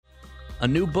A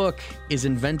new book is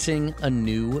inventing a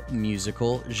new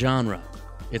musical genre.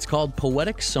 It's called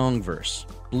Poetic Songverse,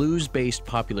 blues-based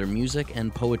popular music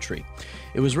and poetry.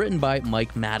 It was written by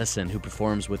Mike Mattison, who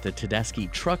performs with the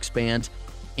Tedeschi Trucks Band,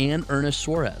 and Ernest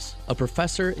Suarez, a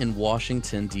professor in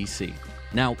Washington, D.C.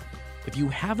 Now, if you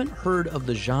haven't heard of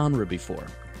the genre before,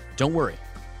 don't worry.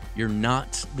 You're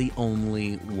not the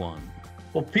only one.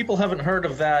 Well, people haven't heard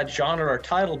of that genre or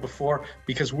title before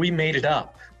because we made it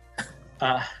up.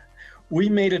 We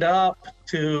made it up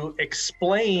to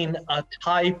explain a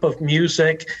type of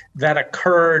music that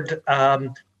occurred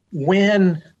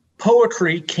when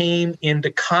poetry came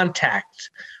into contact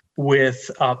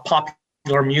with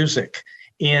popular music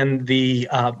in the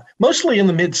mostly in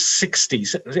the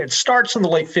mid-'60s. It starts in the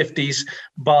late 50s,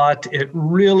 but it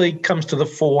really comes to the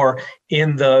fore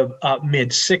in the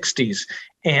mid-'60s.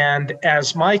 And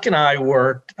as Mike and I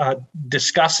were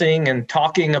discussing and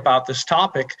talking about this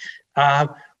topic,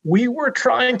 we were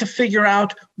trying to figure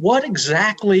out what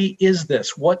exactly is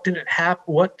this? What did it happen?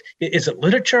 What is it,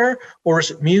 literature or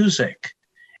is it music?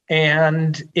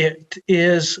 And it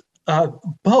is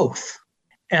both.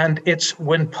 And it's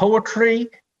when poetry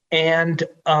and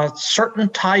a certain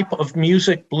type of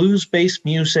music, blues-based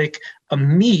music,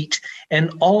 meet,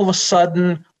 and all of a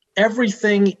sudden,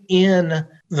 everything in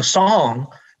the song,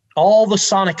 all the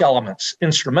sonic elements,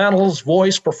 instrumentals,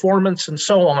 voice, performance, and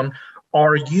so on,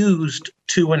 are used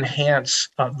to enhance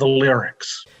the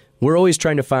lyrics. We're always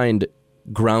trying to find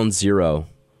ground zero,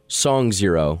 song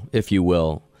zero, if you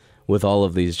will, with all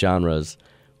of these genres.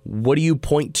 What do you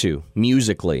point to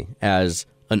musically as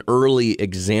an early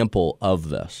example of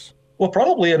this? Well,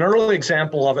 probably an early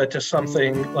example of it is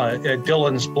something like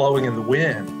Dylan's Blowing in the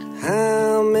Wind.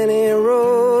 How many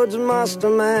roads must a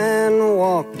man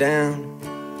walk down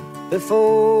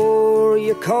before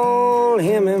you call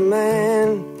him a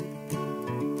man?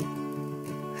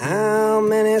 How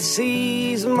many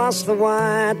seas must the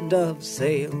white dove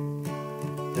sail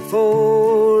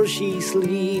before she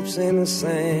sleeps in the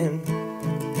sand?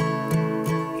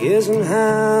 Yes, and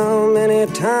how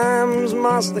many times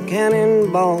must the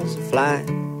cannonballs fly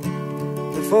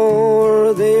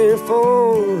before they're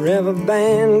forever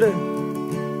banned?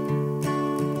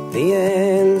 The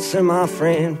answer, my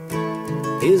friend,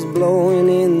 is blowing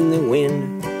in the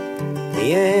wind.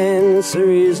 The answer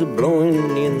is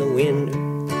blowing in the wind.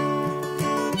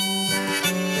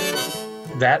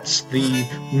 That's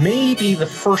maybe the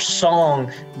first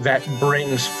song that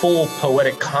brings full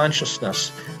poetic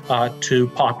consciousness to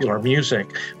popular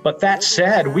music. But that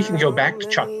said, we can go back to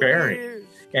Chuck Berry,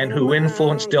 and who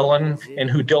influenced Dylan, and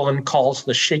who Dylan calls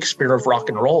the Shakespeare of rock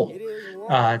and roll.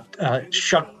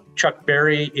 Chuck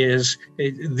Berry is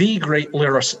the great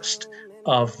lyricist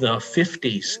of the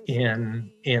 50s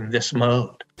in this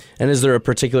mode. And is there a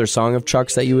particular song of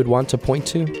Chuck's that you would want to point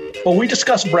to? Well, we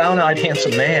discussed Brown-Eyed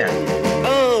Handsome Man.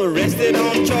 Arrested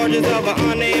on charges of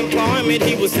unemployment,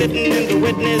 he was sitting in the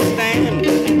witness stand.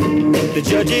 The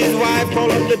judge's wife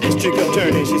called up the district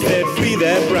attorney. She said, free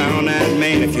that brown-eyed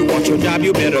man. If you want your job,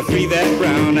 you better free that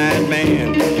brown-eyed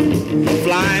man.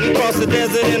 Flying across the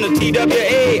desert in a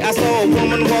TWA, I saw a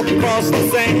woman walk across the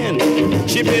sand.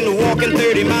 She'd been walking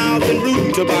 30 miles en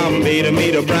route to Bombay to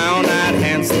meet a brown-eyed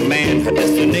handsome man. Her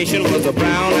destination was a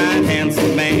brown-eyed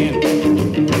handsome man.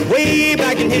 Way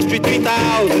back in history,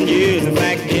 3,000 years, in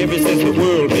fact, ever since the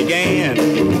world began,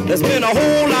 there's been a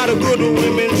whole lot of good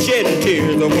women shedding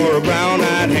tears over a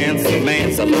brown-eyed handsome man.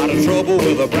 It's a lot of trouble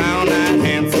with a brown-eyed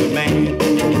handsome man.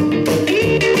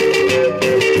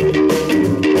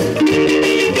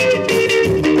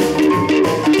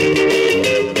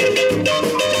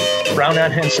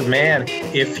 Brown-Eyed Handsome Man,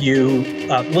 if you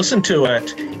listen to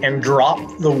it and drop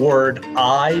the word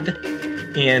 "eyed"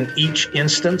 in each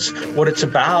instance, what it's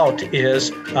about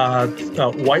is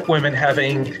white women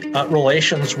having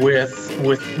relations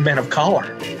with men of color,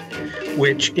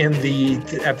 which at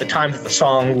the time that the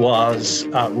song was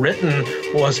written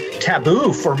was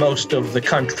taboo for most of the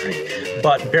country.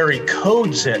 But Berry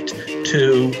codes it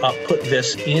to put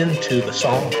this into the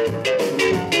song.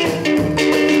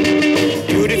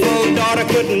 Beautiful daughter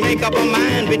couldn't make up her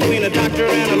mind between a doctor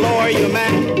and a lawyer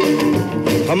man.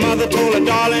 Her mother told her,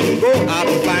 darling, go out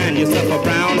and find yourself a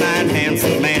brown-eyed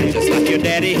handsome man. Just like your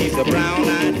daddy, he's a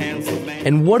brown-eyed handsome man.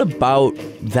 And what about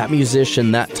that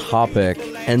musician, that topic,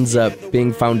 ends up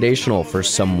being foundational for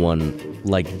someone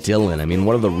like Dylan? I mean,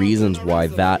 what are the reasons why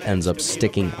that ends up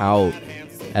sticking out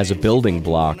as a building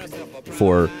block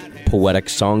for poetic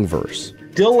songverse?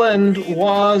 Dylan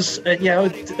was,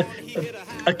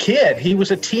 a kid. He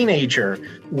was a teenager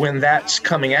when that's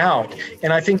coming out.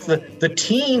 And I think the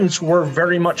teens were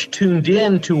very much tuned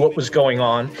in to what was going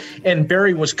on. And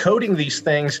Barry was coding these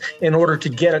things in order to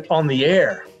get it on the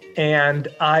air. And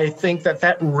I think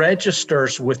that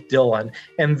registers with Dylan.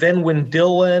 And then when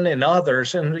Dylan and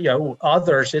others,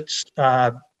 it's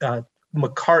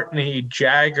McCartney,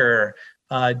 Jagger,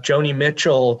 Joni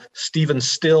Mitchell, Stephen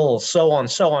Stills, so on,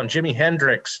 Jimi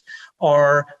Hendrix,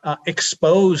 are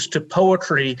exposed to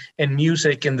poetry and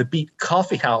music in the beat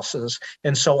coffee houses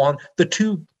and so on, the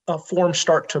two forms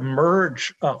start to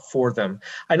merge for them.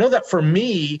 I know that for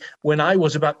me, when I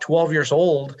was about 12 years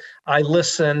old, I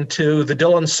listened to the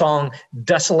Dylan song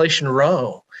Desolation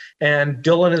Row. And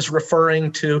Dylan is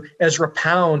referring to Ezra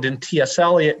Pound and T.S.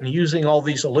 Eliot and using all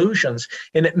these allusions,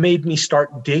 and it made me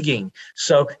start digging.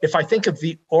 So if I think of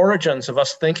the origins of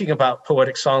us thinking about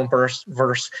poetic song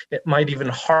verse, it might even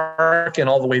harken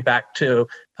all the way back to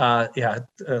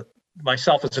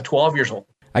myself as a 12 years old.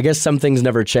 I guess some things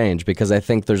never change, because I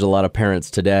think there's a lot of parents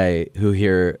today who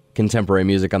hear contemporary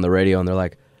music on the radio and they're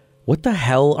like, what the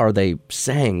hell are they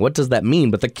saying? What does that mean?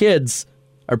 But the kids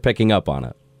are picking up on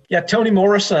it. Yeah, Toni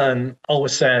Morrison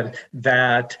always said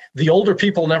that the older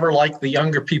people never like the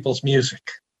younger people's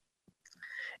music.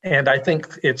 And I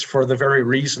think it's for the very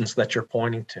reasons that you're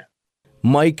pointing to.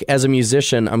 Mike, as a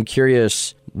musician, I'm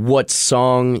curious what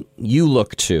song you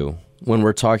look to when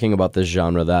we're talking about this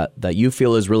genre that you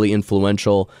feel is really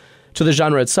influential to the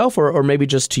genre itself, or maybe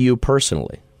just to you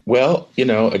personally. Well,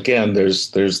 again,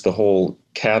 there's the whole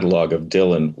catalog of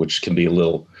Dylan, which can be a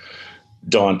little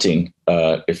daunting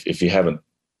if you haven't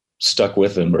stuck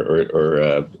with him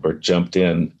or jumped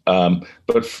in.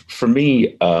 But for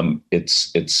me,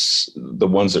 it's the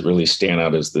ones that really stand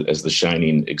out as the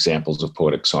shining examples of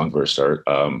poetic song verse are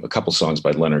a couple songs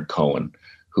by Leonard Cohen,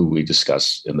 who we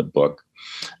discuss in the book,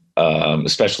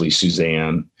 especially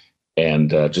Suzanne,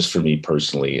 and just for me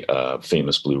personally,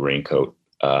 Famous Blue Raincoat.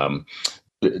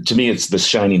 To me, it's the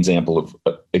shining example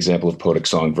of poetic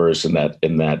song verse, in that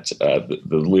the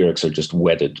lyrics are just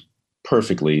wedded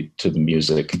perfectly to the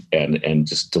music and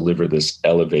just deliver this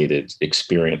elevated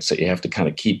experience that you have to kind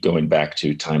of keep going back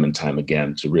to time and time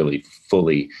again to really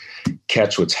fully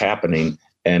catch what's happening.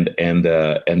 And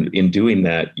in doing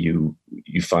that, you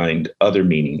find other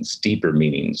meanings, deeper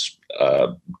meanings,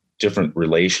 different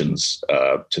relations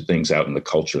to things out in the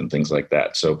culture and things like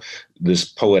that. So this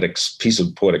piece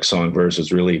of poetic song verse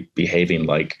is really behaving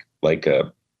like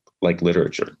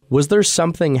literature. Was there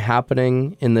something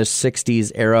happening in the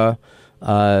 60s era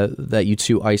that you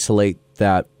two isolate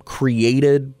that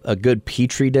created a good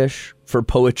petri dish for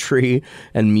poetry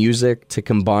and music to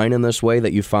combine in this way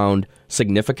that you found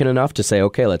significant enough to say,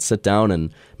 okay, let's sit down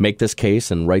and make this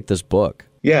case and write this book?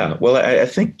 Yeah, well, I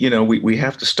think, we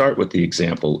have to start with the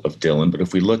example of Dylan, but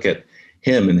if we look at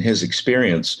him and his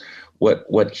experience,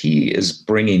 what he is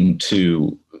bringing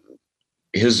to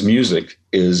his music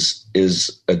is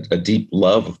a deep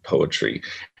love of poetry.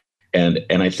 And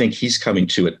I think he's coming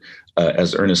to it,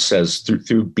 as Ernest says,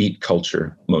 through beat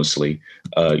culture, mostly,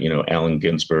 Allen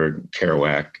Ginsberg,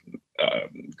 Kerouac,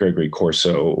 Gregory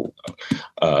Corso,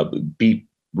 beat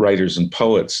writers and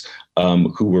poets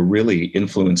who were really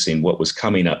influencing what was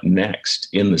coming up next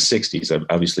in the 60s.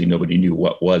 Obviously, nobody knew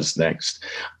what was next,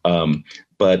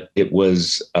 but it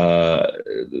was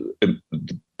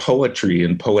poetry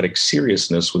and poetic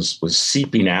seriousness was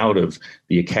seeping out of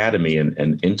the academy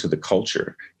and into the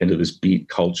culture, into this beat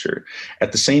culture.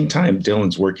 At the same time,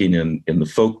 Dylan's working in the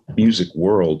folk music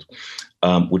world,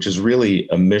 which is really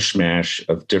a mishmash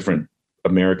of different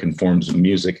American forms of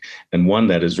music. And one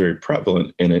that is very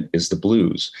prevalent in it is the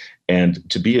blues. And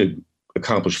to be an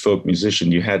accomplished folk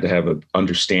musician, you had to have an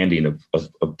understanding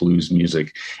of blues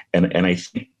music. And I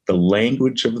think the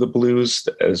language of the blues,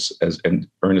 as and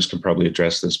Ernest can probably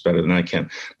address this better than I can,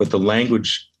 but the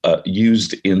language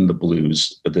used in the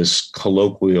blues, this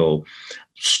colloquial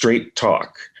straight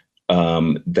talk,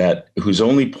 that whose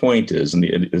only point is, and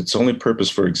its only purpose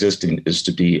for existing is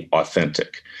to be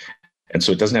authentic. And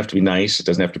so it doesn't have to be nice. It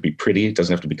doesn't have to be pretty. It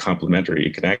doesn't have to be complimentary.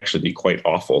 It can actually be quite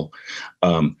awful.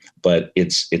 But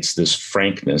it's this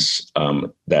frankness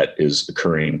that is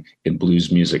occurring in blues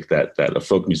music that a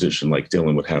folk musician like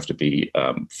Dylan would have to be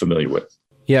familiar with.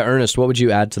 Yeah, Ernest, what would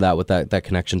you add to that with that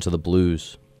connection to the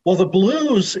blues? Well, the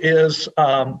blues is,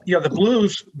 the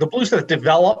blues that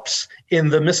develops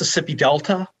in the Mississippi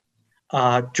Delta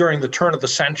during the turn of the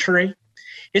century.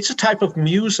 It's a type of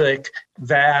music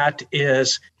that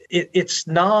is, it's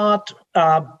not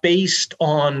based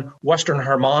on Western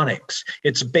harmonics.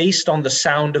 It's based on the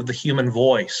sound of the human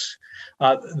voice.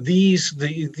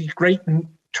 The great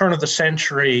turn of the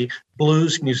century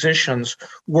blues musicians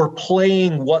were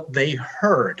playing what they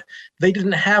heard. They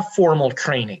didn't have formal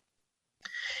training.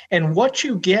 And what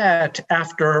you get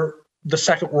after the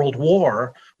Second World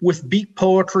War with beat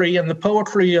poetry and the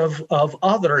poetry of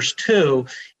others too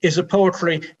is a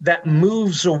poetry that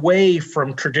moves away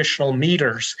from traditional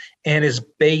meters and is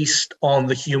based on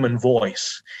the human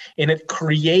voice. And it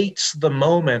creates the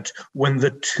moment when the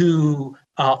two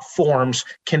forms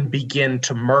can begin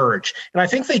to merge. And I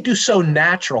think they do so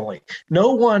naturally.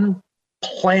 No one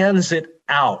plans it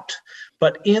out.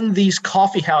 But in these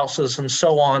coffee houses and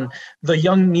so on, the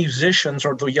young musicians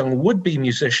or the young would-be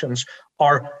musicians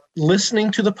are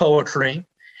listening to the poetry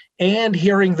and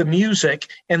hearing the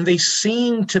music, and they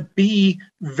seem to be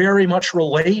very much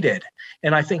related.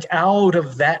 And I think out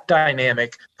of that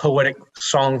dynamic, poetic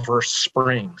song verse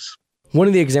springs. One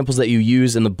of the examples that you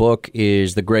use in the book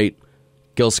is the great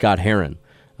Gil Scott-Heron.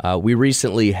 We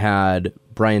recently had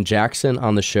Brian Jackson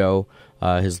on the show,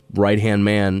 his right-hand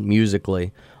man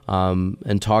musically,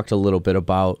 and talked a little bit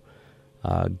about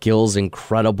Gil's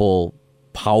incredible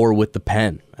power with the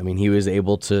pen. I mean, he was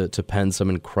able to pen some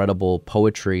incredible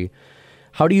poetry.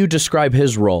 How do you describe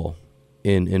his role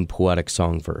in poetic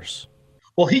song verse?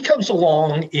 Well, he comes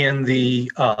along in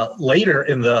the later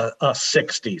in the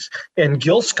 60s, and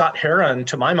Gil Scott-Heron,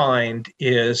 to my mind,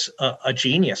 is a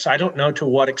genius. I don't know to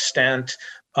what extent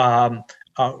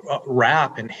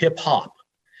rap and hip hop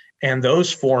and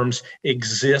those forms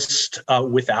exist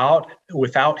without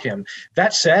him.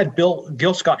 That said,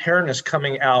 Gil Scott-Heron is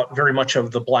coming out very much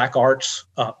of the Black arts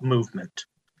movement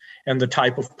and the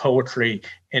type of poetry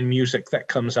and music that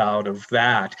comes out of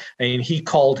that. And he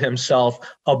called himself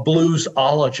a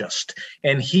bluesologist.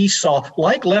 And he saw,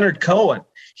 like Leonard Cohen,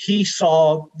 he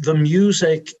saw the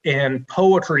music and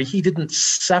poetry. He didn't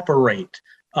separate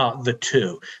the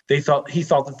two. He thought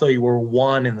that they were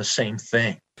one and the same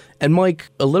thing. And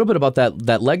Mike, a little bit about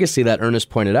that legacy that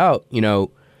Ernest pointed out,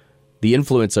 the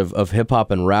influence of hip hop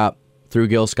and rap through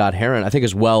Gil Scott-Heron, I think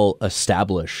is well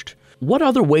established. What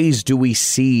other ways do we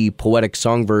see poetic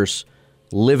song verse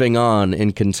living on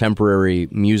in contemporary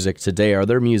music today? Are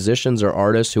there musicians or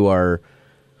artists who are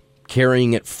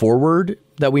carrying it forward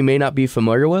that we may not be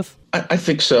familiar with? I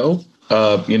think so.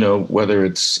 Whether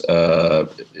it's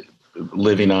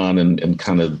living on and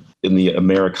kind of in the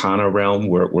Americana realm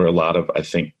where a lot of, I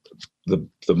think,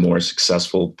 the more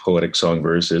successful poetic song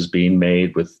verse is being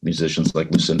made with musicians like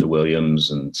Lucinda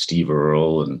Williams and Steve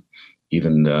Earle and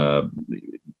even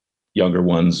younger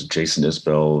ones, Jason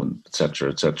Isbell, et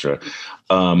cetera, et cetera.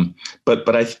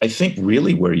 But I think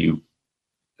really where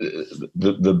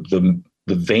the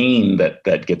vein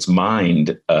that gets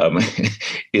mined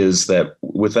is that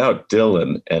without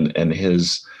Dylan and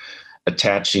his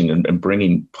attaching and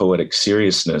bringing poetic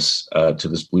seriousness to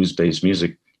this blues-based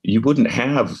music, you wouldn't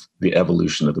have the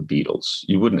evolution of the Beatles.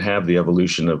 You wouldn't have the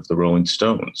evolution of the Rolling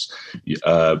Stones. You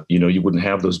wouldn't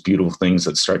have those beautiful things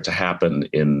that start to happen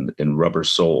in Rubber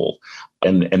Soul.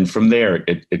 And from there,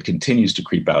 it continues to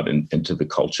creep out into the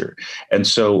culture. And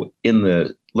so in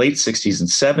the late 60s and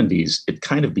 70s, it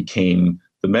kind of became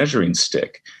the measuring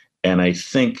stick. And I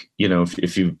think,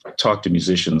 if you talk to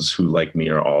musicians who, like me,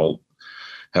 are all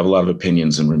have a lot of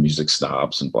opinions and we're music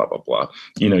snobs and blah, blah, blah.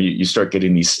 You start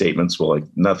getting these statements, well, like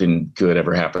nothing good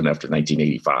ever happened after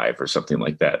 1985 or something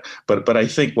like that. But I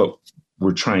think what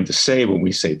we're trying to say when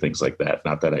we say things like that,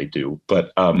 not that I do,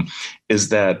 but is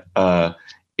that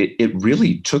it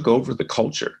really took over the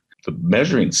culture. The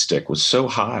measuring stick was so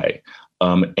high,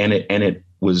 and it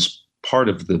was part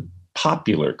of the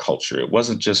popular culture. It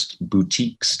wasn't just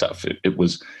boutique stuff. It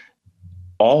was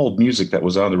all music that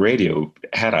was on the radio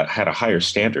had a higher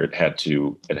standard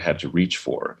it had to reach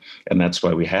for. And that's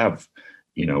why we have,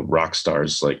 rock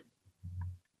stars like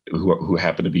who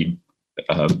happen to be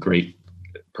great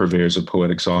purveyors of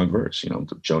poetic song verse, the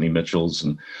Joni Mitchells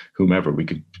and whomever. We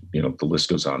could, the list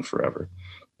goes on forever.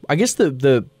 I guess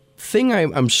the thing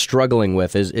I'm struggling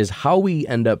with is how we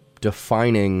end up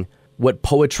defining what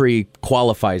poetry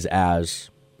qualifies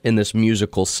as in this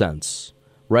musical sense,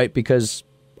 right? Because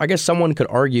I guess someone could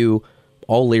argue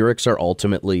all lyrics are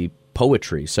ultimately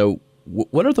poetry. So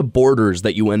what are the borders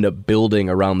that you end up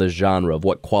building around this genre of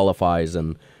what qualifies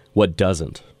and what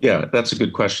doesn't? Yeah, that's a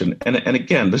good question. And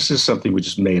again, this is something we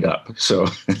just made up. So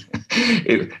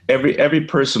every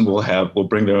person will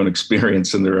bring their own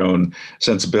experience and their own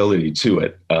sensibility to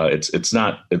it. It's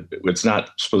not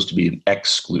supposed to be an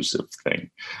exclusive thing.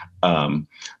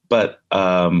 But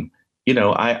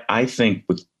I think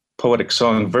with poetic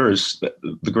song verse,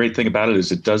 the great thing about it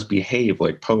is it does behave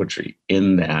like poetry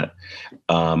in that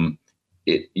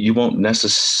you won't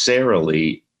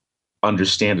necessarily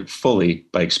understand it fully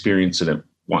by experiencing it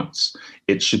once.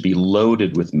 It should be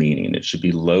loaded with meaning. It should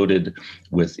be loaded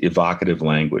with evocative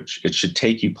language. It should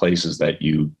take you places that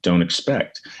you don't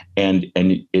expect. And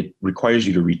it requires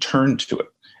you to return to it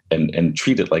and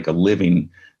treat it like a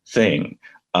living thing.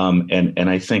 And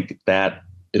I think that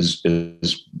is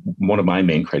one of my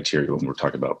main criteria when we're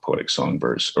talking about poetic song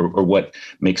verse, or what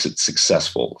makes it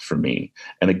successful for me.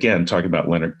 And again, talking about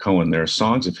Leonard Cohen, there are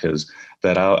songs of his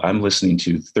that I'm listening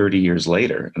to 30 years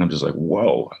later, and I'm just like,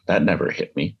 whoa, that never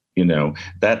hit me.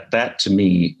 That to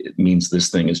me means this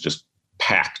thing is just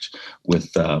packed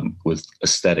with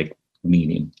aesthetic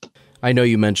meaning. I know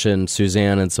you mentioned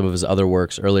Suzanne and some of his other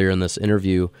works earlier in this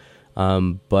interview,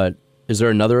 but is there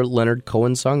another Leonard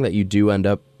Cohen song that you do end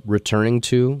up returning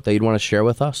to that you'd want to share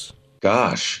with us?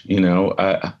 Gosh,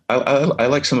 I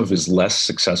like some of his less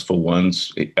successful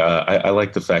ones. I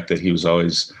like the fact that he was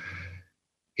always,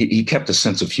 he kept a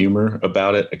sense of humor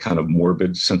about it, a kind of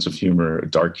morbid sense of humor, a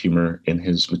dark humor in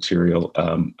his material.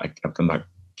 I'm not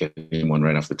getting one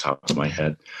right off the top of my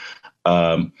head.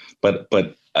 But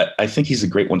I think he's a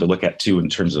great one to look at too, in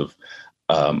terms of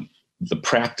the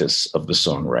practice of the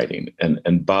songwriting.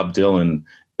 And Bob Dylan,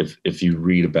 if you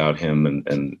read about him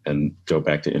and go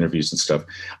back to interviews and stuff,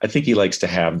 I think he likes to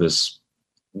have this,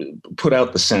 put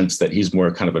out the sense that he's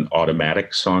more kind of an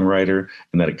automatic songwriter,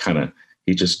 and that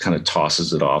he just kind of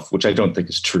tosses it off, which I don't think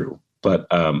is true. But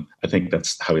I think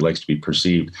that's how he likes to be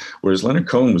perceived. Whereas Leonard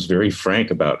Cohen was very frank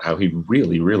about how he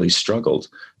really, really struggled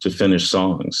to finish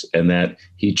songs, and that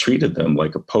he treated them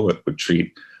like a poet would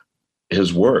treat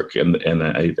his work. And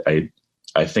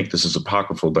I think this is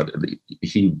apocryphal, but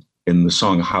he, in the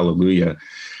song Hallelujah,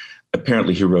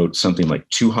 apparently he wrote something like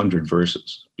 200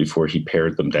 verses before he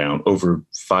pared them down, over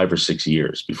 5 or 6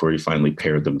 years before he finally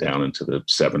pared them down into the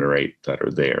 7 or 8 that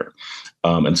are there.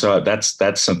 And so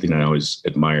that's something I always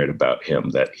admired about him,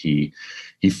 that he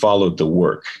followed the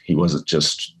work. He wasn't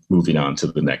just moving on to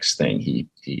the next thing.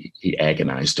 He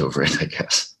agonized over it, I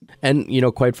guess. And,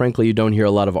 quite frankly, you don't hear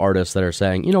a lot of artists that are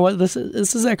saying, you know what, this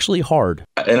is actually hard.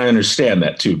 And I understand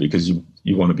that too, because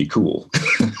you want to be cool.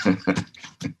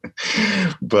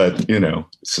 But,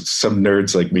 some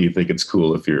nerds like me think it's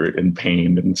cool if you're in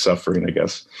pain and suffering, I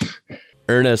guess.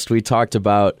 Ernest, we talked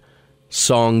about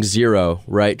song zero,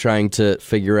 right? Trying to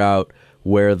figure out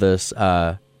where this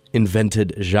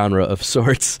invented genre of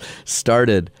sorts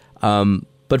started.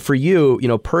 But for you,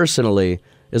 personally,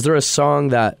 is there a song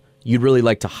that you'd really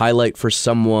like to highlight for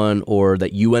someone, or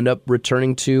that you end up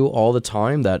returning to all the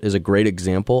time, that is a great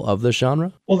example of the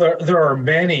genre? Well, there are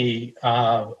many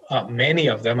of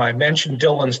them. I mentioned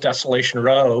Dylan's Desolation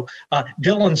Row,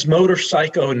 Dylan's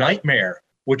Motorcycle Nightmare,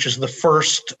 which is the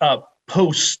first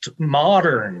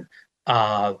postmodern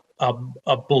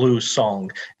a blues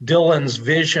song, Dylan's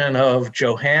Vision of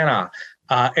Johanna,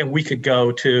 and we could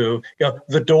go to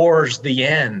The Doors, The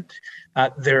End.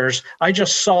 I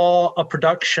just saw a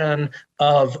production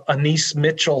of Anise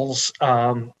Mitchell's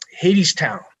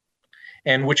Hadestown,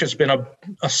 and which has been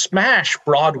a smash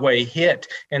Broadway hit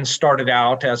and started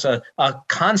out as a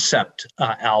concept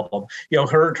album.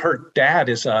 Her dad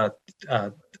is a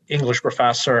English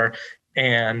professor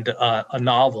and a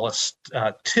novelist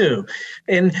too.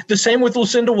 And the same with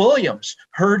Lucinda Williams.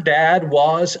 Her dad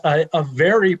was a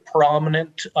very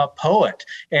prominent poet.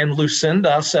 And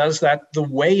Lucinda says that the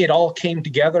way it all came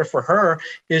together for her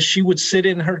is she would sit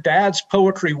in her dad's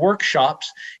poetry workshops,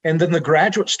 and then the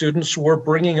graduate students were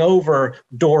bringing over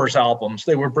Doors albums.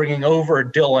 They were bringing over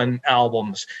Dylan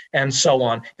albums and so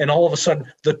on. And all of a sudden,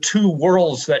 the two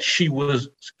worlds that she was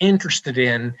interested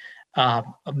in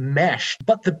meshed.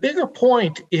 But the bigger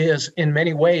point is, in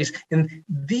many ways, and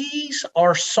these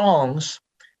are songs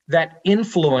that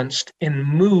influenced and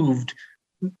moved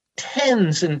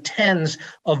tens and tens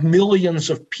of millions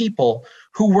of people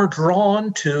who were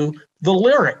drawn to the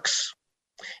lyrics.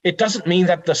 It doesn't mean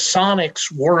that the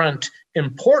sonics weren't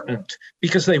important,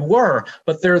 because they were,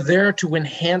 but they're there to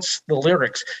enhance the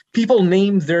lyrics. People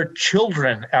named their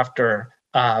children after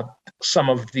some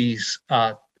of these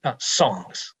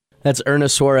songs. That's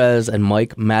Ernest Suarez and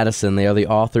Mike Mattison. They are the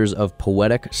authors of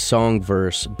Poetic Song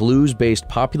Verse, blues-based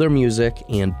popular music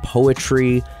and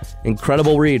poetry.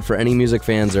 Incredible read for any music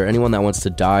fans or anyone that wants to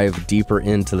dive deeper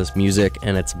into this music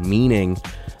and its meaning.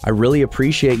 I really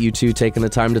appreciate you two taking the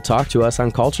time to talk to us on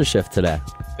Culture Shift today.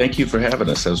 Thank you for having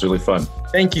us. That was really fun.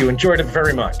 Thank you. Enjoyed it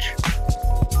very much.